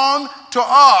passing on to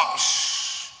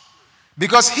us.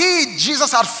 Because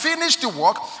Jesus had finished the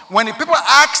work. When the people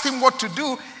asked him what to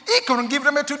do, he couldn't give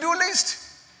them a to-do list.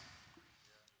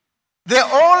 They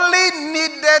only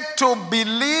needed to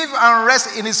believe and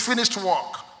rest in his finished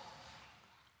work.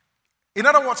 In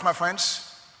other words, my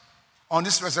friends, on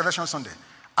this Resurrection Sunday,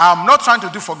 I'm not trying to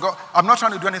do for God. I'm not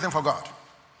trying to do anything for God,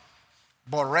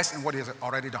 but rest in what he has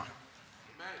already done.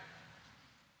 Amen.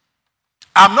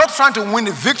 I'm not trying to win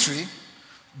the victory,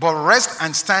 but rest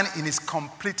and stand in his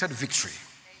completed victory.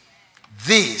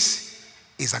 This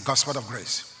is a gospel of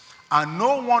grace. And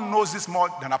no one knows this more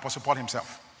than Apostle Paul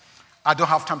himself. I don't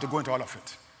have time to go into all of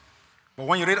it. But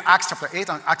when you read Acts chapter 8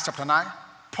 and Acts chapter 9,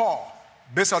 Paul,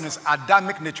 based on his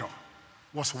Adamic nature,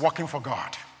 was working for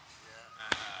God.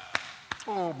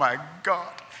 Oh my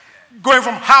God. Going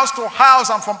from house to house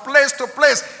and from place to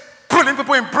place, putting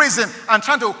people in prison and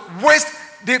trying to waste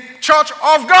the church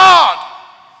of God.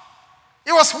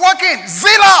 He was working,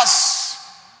 zealous.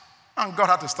 And God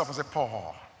had to stop and say,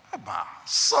 Paul,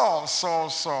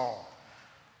 Saul,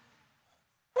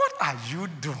 what are you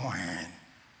doing?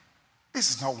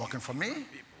 This is not working for me.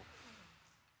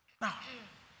 No.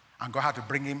 And God had to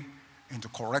bring him into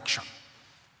correction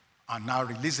and now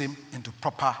release him into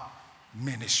proper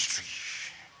ministry.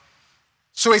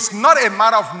 So it's not a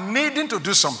matter of needing to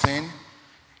do something.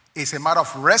 It's a matter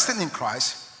of resting in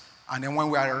Christ. And then when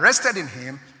we are rested in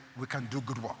him, we can do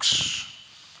good works.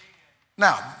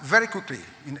 Now, very quickly,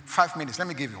 in 5 minutes, let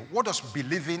me give you, what does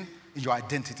believing in your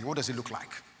identity, what does it look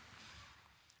like?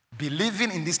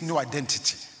 Believing in this new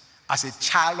identity as a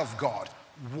child of God,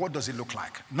 what does it look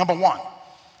like? Number one,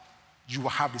 you will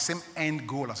have the same end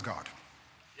goal as God.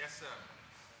 Yes, sir.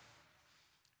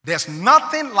 There's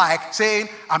nothing like saying,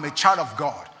 I'm a child of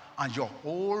God, and your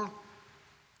whole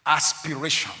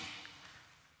aspiration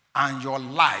and your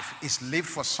life is lived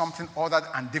for something other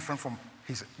and different from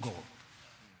his goal.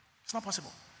 It's not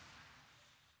possible.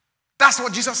 That's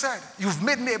what Jesus said. You've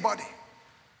made me a body.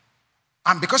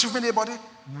 And because you've made me a body,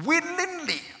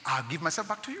 willingly, I'll give myself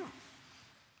back to you.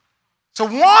 So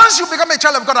once you become a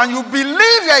child of God and you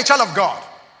believe you're a child of God,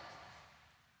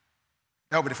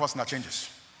 that will be the first thing that changes.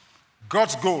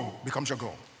 God's goal becomes your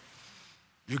goal.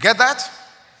 You get that?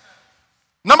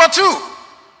 Number two,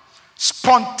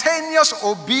 spontaneous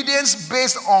obedience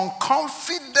based on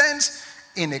confidence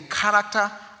in a character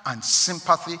and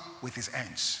sympathy with his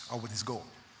ends or with his goal.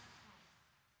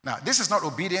 Now, this is not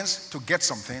obedience to get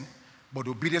something, but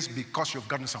obedience because you've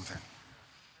gotten something.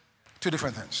 Two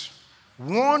different things.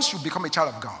 Once you become a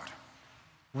child of God,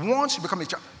 once you become a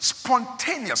child,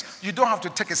 spontaneous. You don't have to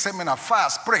take a seminar,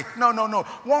 fast, pray. No.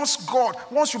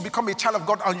 Once you become a child of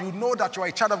God and you know that you are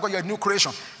a child of God, you're a new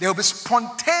creation, there will be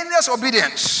spontaneous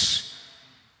obedience.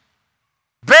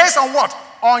 Based on what?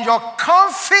 On your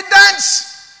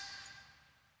confidence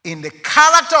in the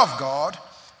character of God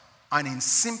and in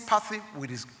sympathy with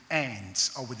his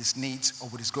ends or with his needs or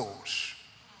with his goals.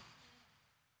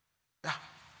 Yeah.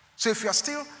 So if you are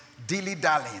still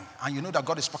dilly-dallying and you know that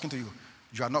God is speaking to you,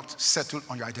 you are not settled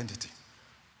on your identity.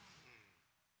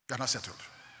 You are not settled.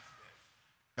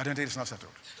 Your identity is not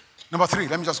settled. Number three,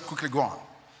 let me just quickly go on.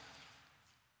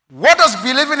 What does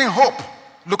believing in hope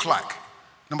look like?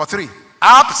 Number three,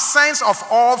 absence of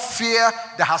all fear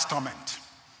that has torment.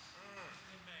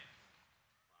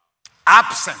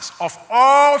 Absence of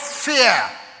all fear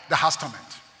that has torment.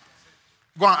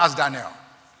 Go and ask Daniel.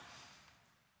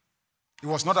 He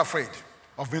was not afraid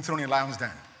of being thrown in lion's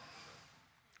den.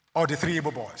 Or the three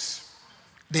Hebrew boys.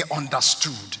 They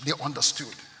understood.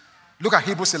 Look at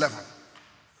Hebrews 11.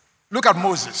 Look at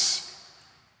Moses.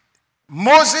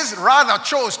 Moses rather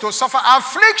chose to suffer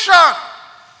affliction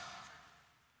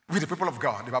with the people of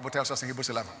God. The Bible tells us in Hebrews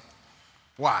 11.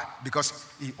 Why? Because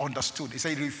he understood. He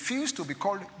said he refused to be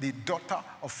called the daughter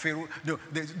of Pharaoh,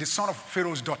 the son of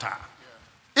Pharaoh's daughter.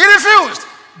 He refused.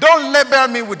 Don't label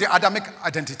me with the Adamic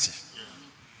identity.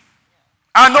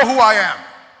 I know who I am.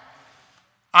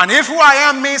 And if who I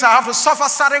am means I have to suffer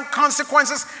certain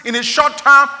consequences in a short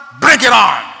time, bring it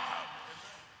on.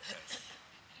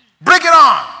 Bring it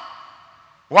on.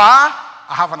 Why?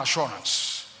 I have an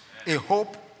assurance, a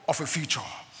hope of a future.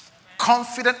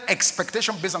 Confident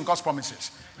expectation based on God's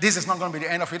promises. This is not going to be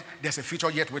the end of it. There's a future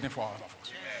yet waiting for all of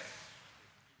us.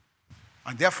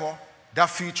 And therefore, that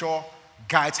future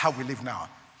guides how we live now.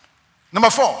 Number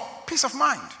four, peace of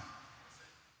mind.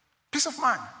 Peace of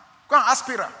mind. Go and ask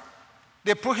Peter.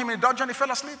 They put him in a dungeon, he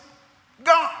fell asleep.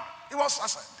 Gone. He was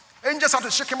Angels have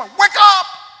to shake him up. Wake up!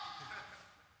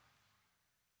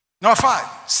 Number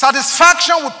 5,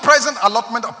 satisfaction with present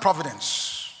allotment of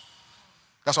providence.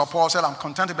 That's what Paul said, I'm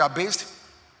content to be abased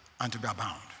and to be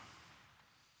abound.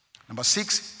 Number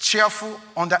 6, cheerful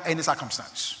under any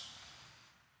circumstance.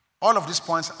 All of these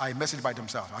points are a message by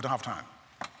themselves. I don't have time.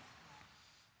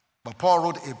 But Paul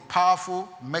wrote a powerful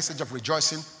message of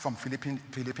rejoicing from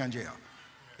Philippian jail.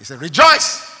 He said,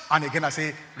 rejoice! And again I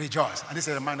say, rejoice. And this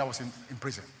is a man that was in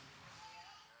prison.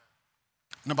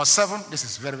 Number 7, this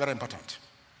is very, very important.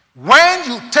 When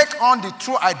you take on the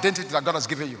true identity that God has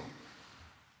given you,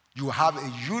 you have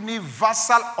a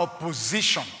universal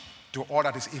opposition to all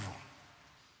that is evil.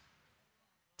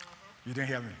 You didn't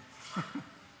hear me.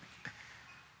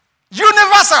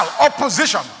 Universal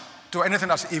opposition to anything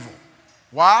that's evil.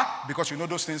 Why? Because you know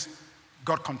those things,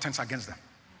 God contends against them.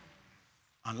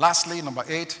 And lastly, number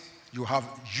 8, you have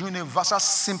universal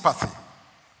sympathy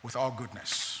with all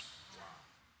goodness.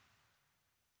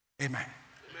 Amen.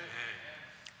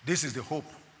 This is the hope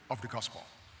of the gospel.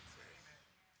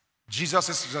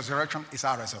 Jesus' resurrection is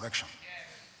our resurrection.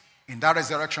 In that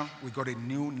resurrection, we got a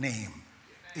new name,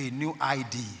 a new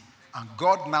ID. And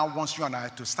God now wants you and I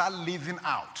to start living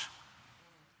out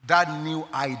that new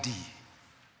ID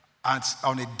and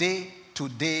on a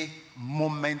day-to-day,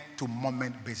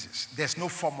 moment-to-moment basis. There's no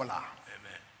formula.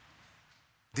 Amen.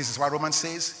 This is why Romans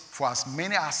says, for as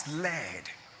many as led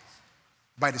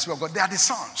by the Spirit of God, they are the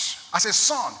sons. As a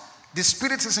son, the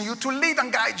Spirit is in you to lead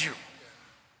and guide you.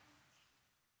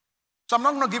 So I'm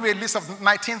not going to give you a list of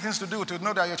 19 things to do to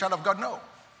know that you're a child of God. No.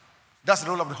 That's the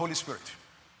role of the Holy Spirit.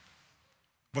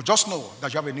 But just know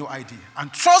that you have a new ID.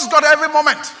 And trust God every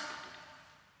moment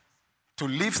to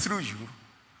live through you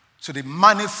so the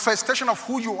manifestation of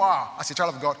who you are as a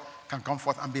child of God can come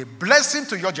forth and be a blessing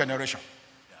to your generation.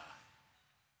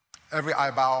 Every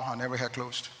eyebrow and every head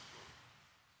closed.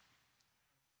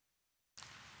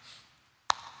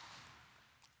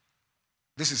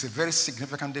 This is a very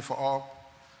significant day for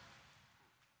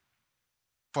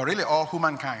really all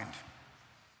humankind.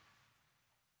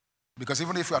 Because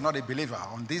even if you are not a believer,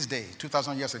 on this day,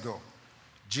 2,000 years ago,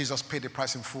 Jesus paid the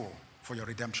price in full for your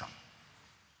redemption.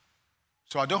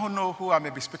 So I don't know who I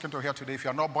may be speaking to here today. If you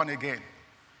are not born again,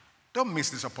 don't miss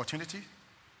this opportunity.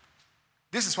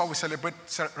 This is why we celebrate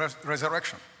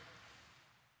resurrection.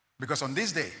 Because on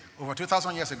this day, over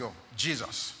 2,000 years ago,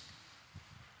 Jesus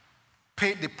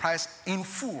paid the price in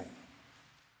full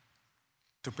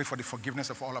to pay for the forgiveness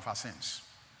of all of our sins.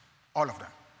 All of them.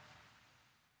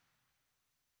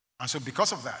 And so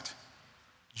because of that,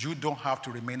 you don't have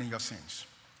to remain in your sins.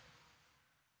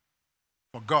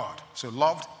 For God so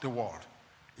loved the world,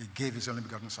 he gave his only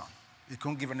begotten son. He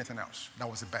couldn't give anything else. That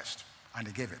was the best. And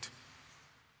he gave it.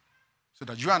 So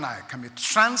that you and I can be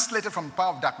translated from the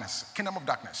power of darkness, kingdom of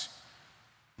darkness,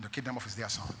 the kingdom of his dear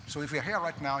son. So if you're here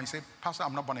right now and you say, Pastor,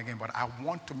 I'm not born again, but I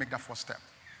want to make that first step.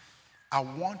 I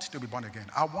want to be born again.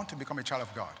 I want to become a child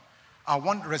of God. I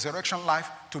want resurrection life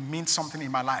to mean something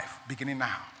in my life, beginning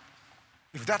now.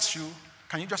 If that's you,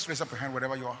 can you just raise up your hand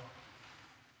wherever you are?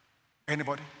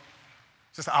 Anybody?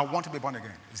 Just say, I want to be born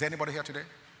again. Is there anybody here today?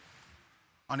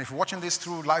 And if you're watching this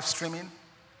through live streaming,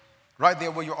 right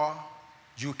there where you are,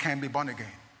 you can be born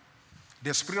again.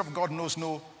 The Spirit of God knows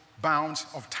no bounds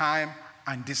of time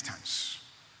and distance.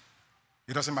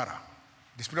 It doesn't matter.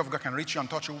 The Spirit of God can reach you and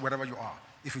touch you wherever you are.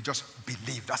 If you just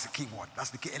believe, that's the key word,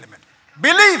 that's the key element.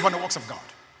 Believe on the works of God.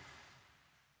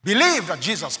 Believe that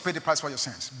Jesus paid the price for your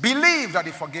sins. Believe that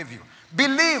he forgave you.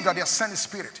 Believe that he has sent his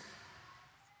Spirit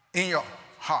in your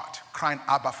heart, crying,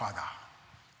 Abba, Father.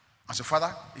 And so,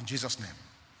 Father, in Jesus' name,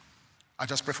 I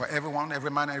just pray for everyone,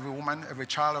 every man, every woman, every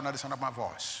child under the sound of my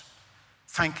voice,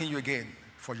 thanking you again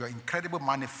for your incredible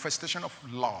manifestation of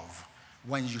love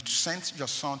when you sent your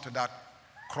son to that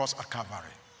cross at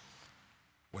Calvary.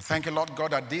 We thank you, Lord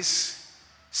God, that this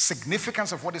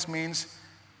significance of what this means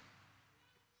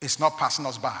is not passing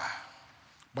us by,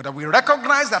 but that we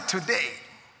recognize that today,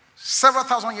 several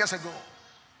thousand years ago,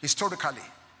 historically,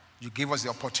 you gave us the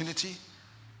opportunity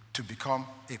to become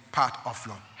a part of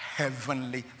your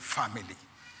heavenly family.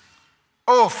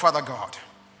 Oh, Father God,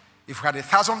 if we had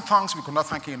 1,000 tongues, we could not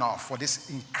thank you enough for this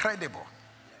incredible,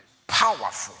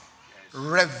 powerful,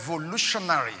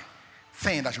 revolutionary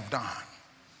thing that you've done.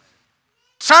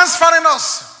 Transferring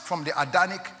us from the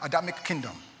Adamic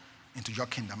kingdom into your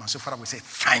kingdom. And so, Father, we say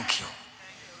thank you.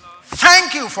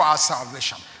 Thank you for our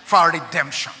salvation, for our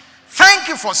redemption. Thank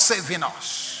you for saving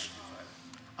us.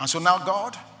 And so now,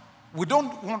 God, we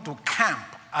don't want to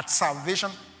camp at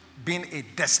salvation being a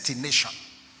destination.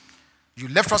 You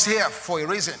left us here for a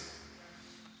reason.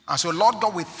 And so, Lord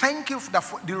God, we thank you that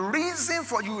the reason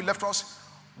for you left us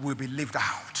will be lived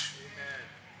out.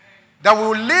 That we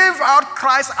will live out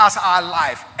Christ as our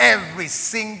life every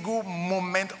single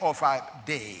moment of our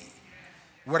day.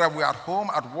 Whether we're at home,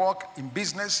 at work, in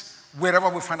business, wherever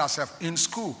we find ourselves, in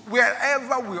school,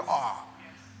 wherever we are.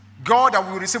 God, that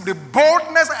we will receive the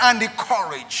boldness and the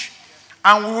courage,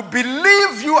 and we will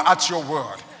believe you at your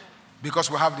word, because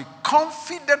we have the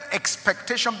confident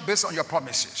expectation based on your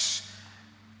promises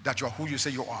that you are who you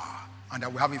say you are, and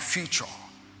that we have a future,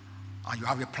 and you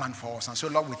have a plan for us. And so,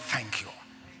 Lord, we thank you.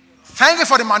 Thank you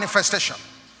for the manifestation,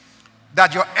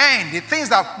 that your end, the things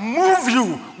that move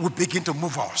you, will begin to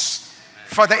move us.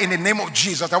 Father, in the name of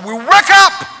Jesus, that we wake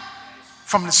up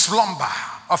from the slumber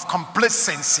of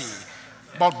complacency.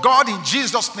 But God, in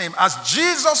Jesus' name, as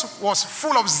Jesus was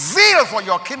full of zeal for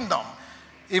your kingdom,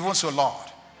 even so,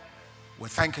 Lord, we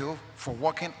thank you for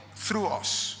working through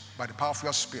us by the power of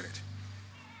your Spirit.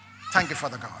 Thank you,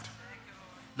 Father God.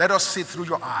 Let us see through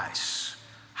your eyes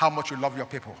how much you love your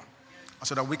people,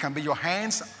 so that we can be your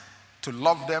hands to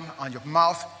love them and your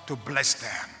mouth to bless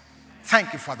them.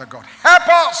 Thank you, Father God. Help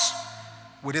us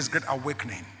with this great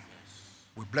awakening.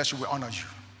 We bless you, we honor you.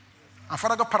 And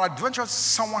Father God, peradventure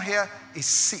someone here is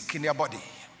sick in their body.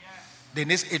 They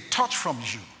need a touch from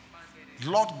you.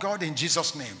 Lord God, in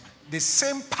Jesus' name, the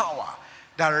same power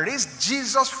that raised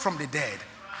Jesus from the dead,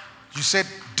 you said,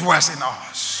 dwells in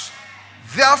us.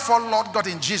 Therefore, Lord God,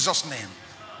 in Jesus' name,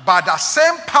 by the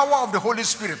same power of the Holy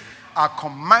Spirit, I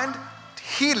command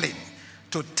healing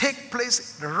to take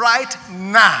place right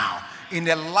now in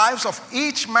the lives of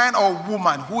each man or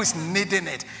woman who is needing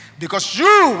it. Because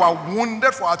you were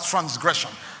wounded for our transgression.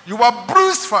 You were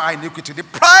bruised for our iniquity. The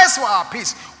price for our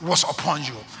peace was upon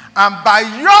you. And by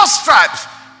your stripes,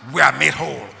 we are made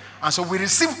whole. And so we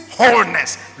receive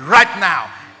wholeness right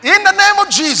now. In the name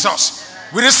of Jesus,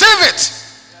 we receive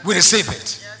it. We receive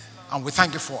it. And we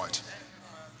thank you for it.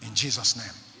 In Jesus'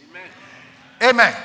 name. Amen.